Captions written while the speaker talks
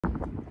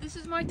This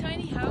is my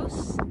tiny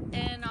house,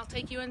 and I'll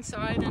take you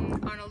inside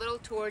and on a little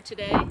tour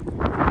today. And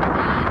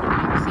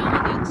I'm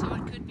selling it, so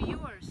it could be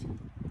yours.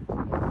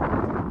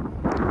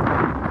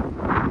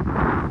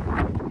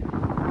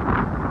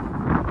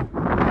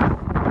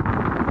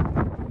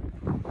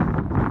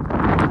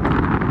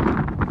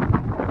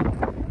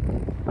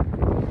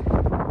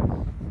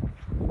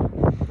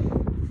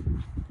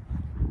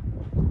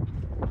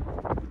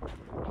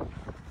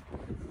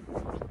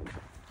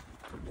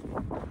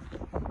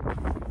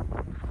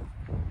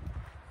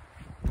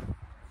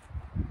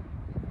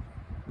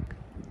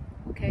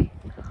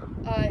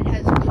 It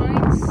has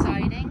pine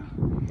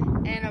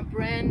siding and a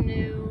brand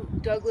new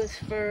Douglas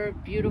fir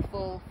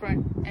beautiful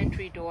front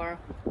entry door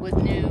with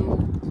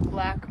new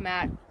black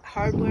matte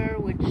hardware,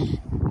 which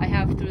I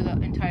have through the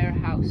entire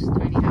house,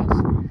 tiny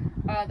house.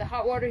 The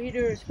hot water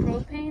heater is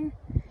propane.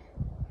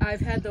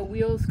 I've had the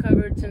wheels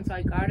covered since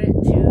I got it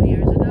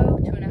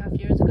 2.5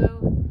 years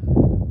ago,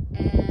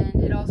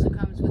 and it also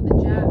comes with the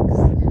jacks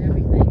and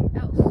everything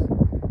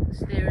else.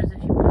 Stairs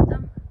if you want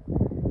them.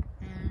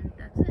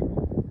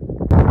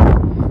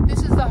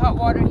 This is the hot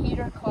water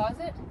heater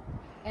closet,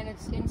 and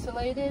it's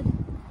insulated,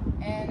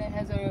 and it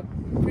has a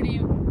pretty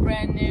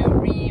brand new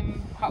Rheems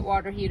hot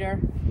water heater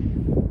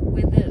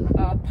with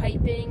the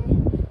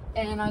piping,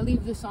 and I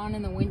leave this on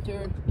in the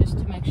winter just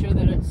to make sure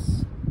that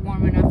it's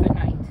warm enough at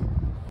night.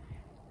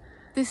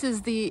 This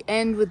is the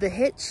end with the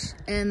hitch,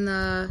 and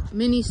the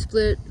mini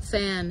split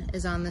fan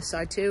is on this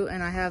side too,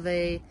 and I have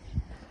a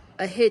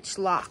hitch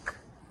lock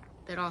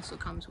that also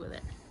comes with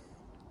it.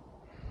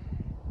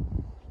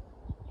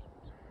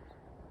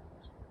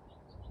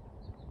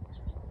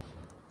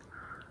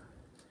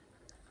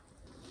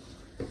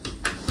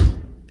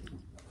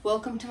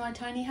 Welcome to my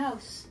tiny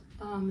house.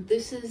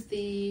 This is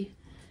the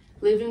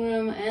living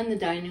room and the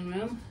dining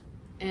room,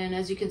 and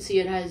as you can see,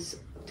 it has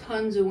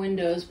tons of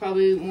windows,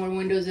 probably more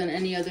windows than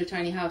any other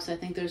tiny house. I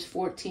think there's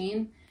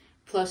 14,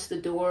 plus the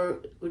door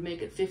would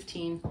make it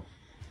 15.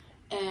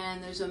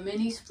 And there's a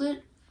mini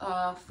split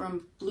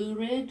from Blue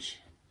Ridge,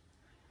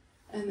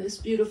 and this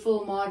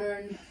beautiful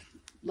modern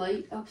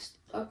light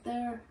up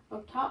there,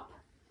 up top.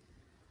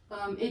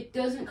 It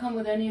doesn't come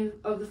with any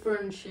of the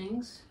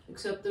furnishings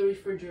except the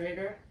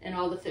refrigerator and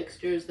all the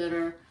fixtures that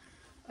are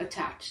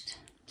attached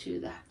to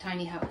the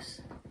tiny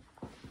house.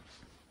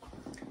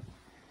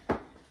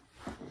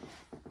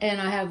 And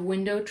I have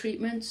window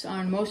treatments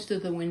on most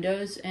of the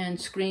windows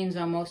and screens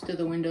on most of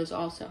the windows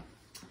also.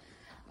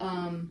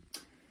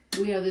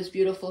 We have this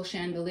beautiful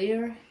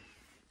chandelier.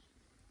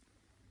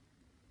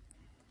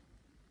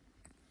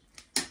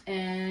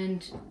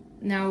 And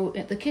now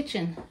at the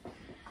kitchen.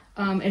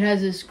 It has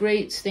this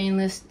great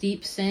stainless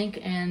deep sink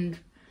and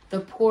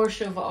the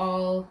Porsche of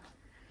all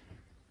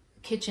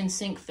kitchen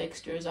sink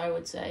fixtures, I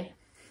would say.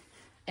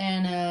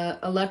 And an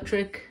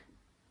electric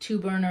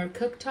 2-burner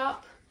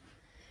cooktop.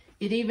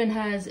 It even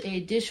has a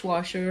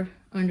dishwasher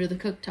under the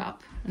cooktop,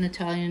 an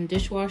Italian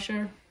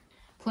dishwasher.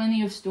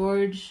 Plenty of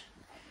storage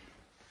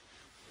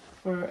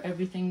for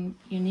everything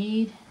you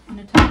need in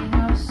a tiny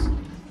house.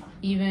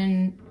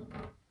 Even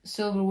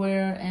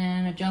silverware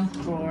and a junk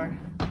drawer.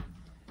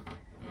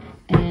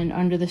 And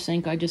under the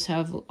sink, I just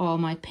have all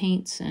my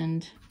paints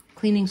and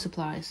cleaning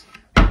supplies.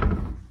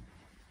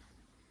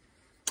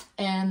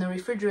 And the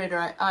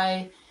refrigerator,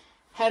 I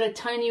had a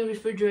tiny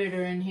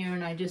refrigerator in here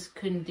and I just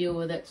couldn't deal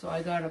with it, so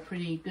I got a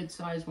pretty good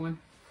sized one.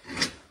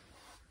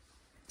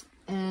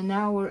 And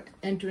now we're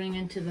entering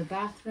into the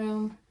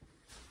bathroom.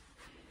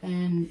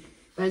 And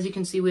as you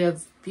can see, we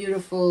have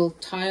beautiful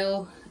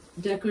tile,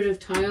 decorative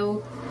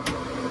tile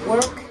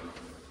work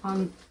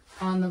on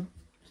the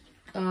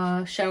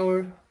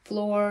shower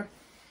floor.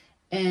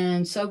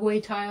 And subway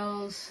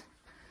tiles,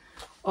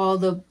 all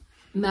the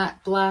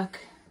matte black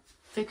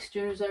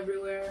fixtures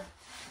everywhere,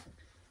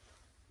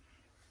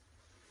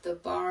 the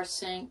bar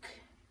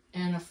sink,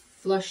 and a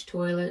flush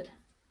toilet,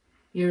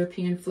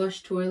 European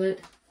flush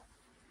toilet,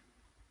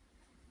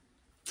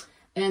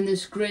 and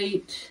this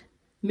great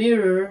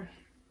mirror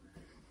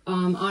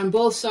on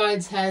both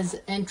sides has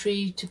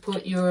entry to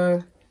put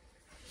your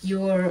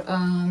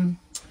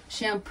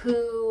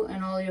shampoo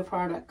and all your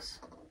products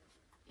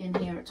in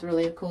here. It's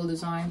really a cool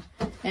design.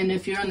 And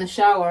if you're in the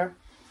shower,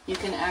 you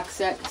can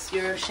access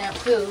your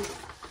shampoo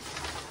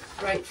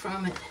right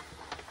from it.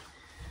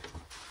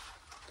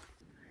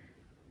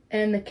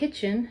 And the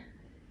kitchen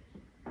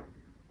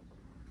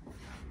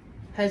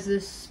has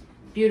this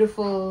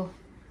beautiful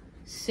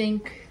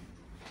sink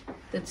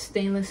that's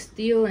stainless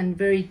steel and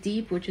very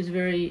deep, which is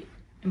very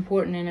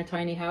important in a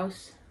tiny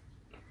house.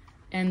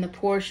 And the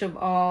Porsche of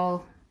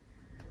all,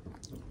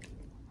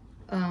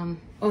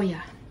 oh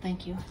yeah,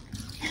 thank you.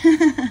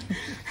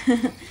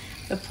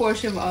 The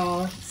Porsche of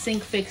all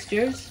sink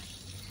fixtures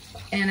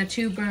and a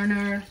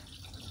 2-burner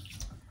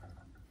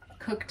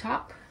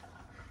cooktop,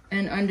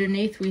 and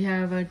underneath we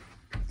have a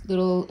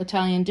little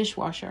Italian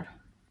dishwasher.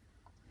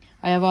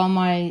 I have all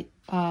my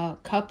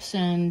cups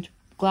and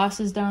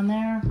glasses down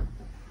there.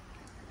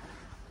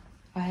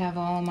 I have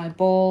all my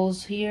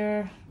bowls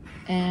here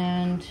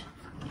and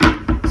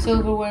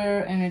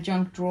silverware and a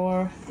junk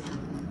drawer.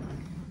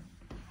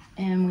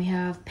 And we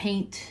have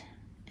paint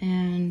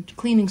and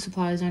cleaning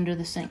supplies under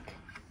the sink.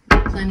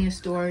 Plenty of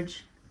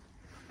storage.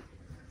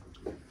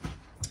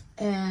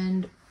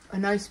 And a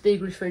nice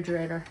big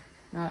refrigerator,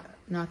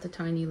 not the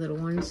tiny little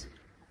ones.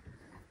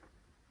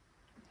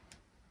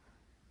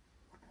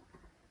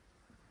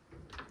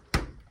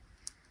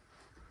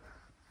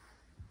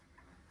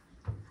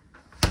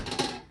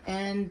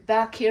 And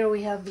back here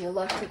we have the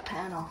electric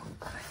panel.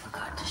 I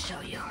forgot to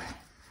show you.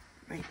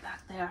 Right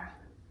back there.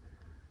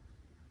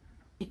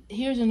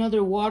 Here's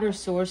another water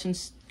source in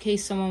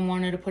case someone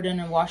wanted to put in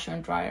a washer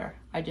and dryer.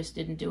 I just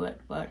didn't do it,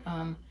 but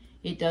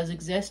it does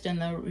exist,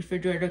 and the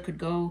refrigerator could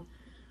go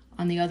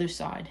on the other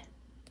side.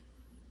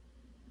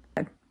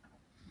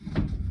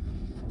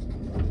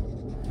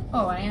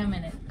 Oh, I am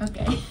in it.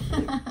 Okay.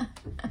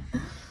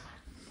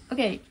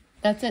 Okay,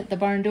 that's it, the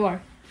barn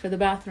door for the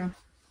bathroom.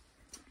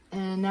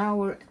 And now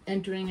we're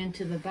entering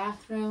into the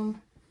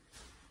bathroom.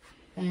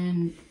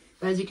 And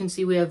as you can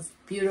see, we have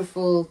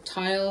beautiful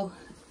tile,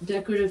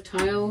 decorative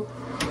tile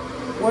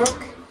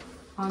work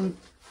on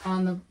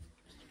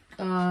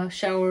the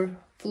shower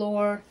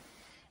floor,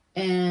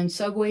 and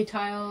subway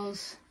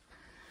tiles,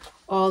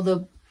 all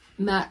the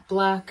matte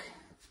black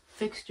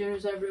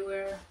fixtures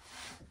everywhere,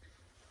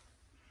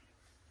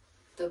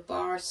 the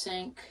bar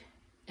sink,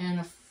 and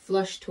a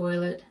flush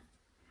toilet,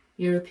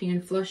 European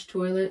flush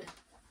toilet,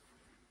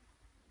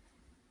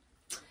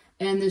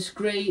 and this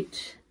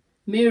great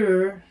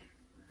mirror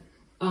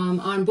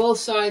on both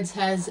sides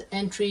has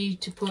entry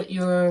to put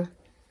your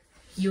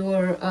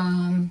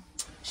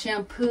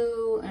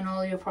shampoo and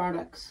all your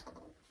products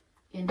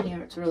in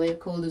here. It's really a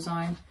cool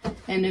design.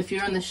 And if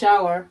you're in the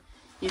shower,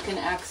 you can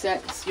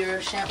access your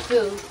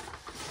shampoo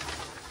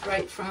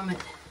right from it.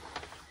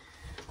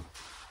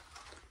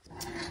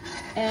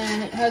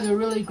 And it has a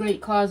really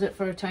great closet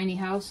for a tiny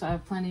house. I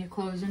have plenty of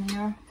clothes in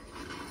here.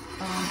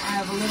 I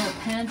have a little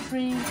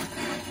pantry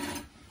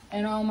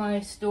and all my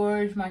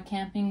storage, my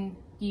camping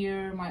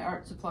gear, my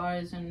art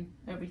supplies, and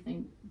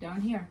everything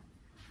down here.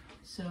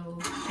 So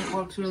it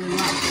works really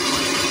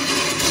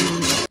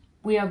well.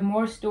 We have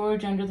more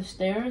storage under the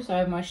stairs. I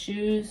have my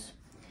shoes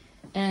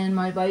and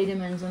my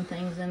vitamins and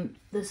things in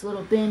this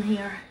little bin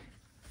here,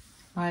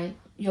 my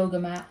yoga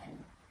mat.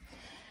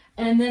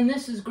 And then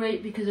this is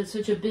great because it's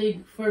such a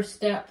big first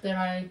step that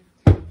I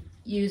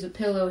use a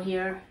pillow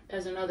here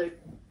as another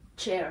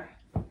chair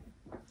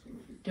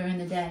during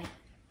the day.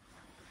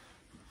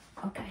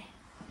 Okay.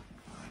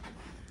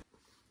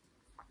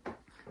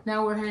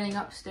 Now we're heading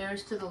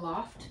upstairs to the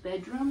loft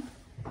bedroom,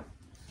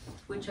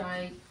 which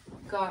I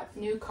got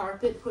new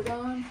carpet put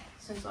on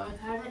since I've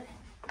had it.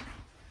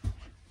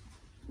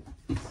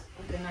 It's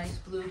like a nice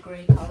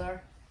blue-gray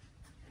color.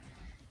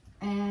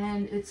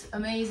 And it's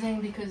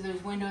amazing because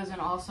there's windows on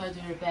all sides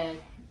of your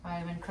bed. I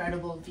have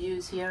incredible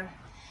views here.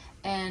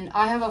 And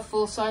I have a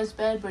full-size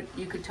bed, but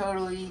you could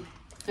totally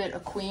fit a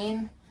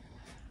queen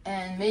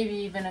and maybe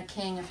even a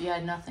king if you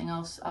had nothing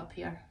else up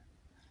here.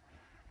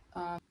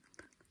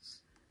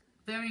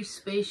 Very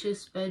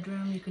spacious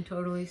bedroom. You can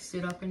totally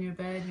sit up in your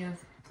bed. You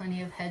have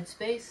plenty of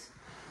headspace.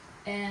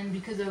 And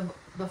because of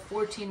the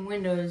 14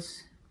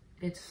 windows,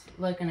 it's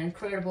like an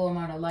incredible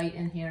amount of light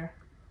in here.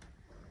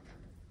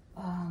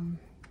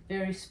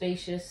 Very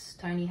spacious,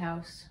 tiny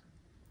house.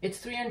 It's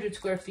 300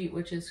 square feet,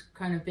 which is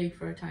kind of big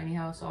for a tiny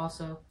house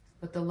also,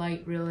 but the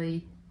light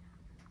really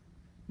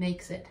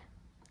makes it.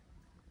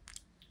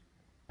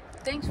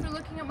 Thanks for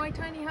looking at my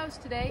tiny house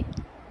today.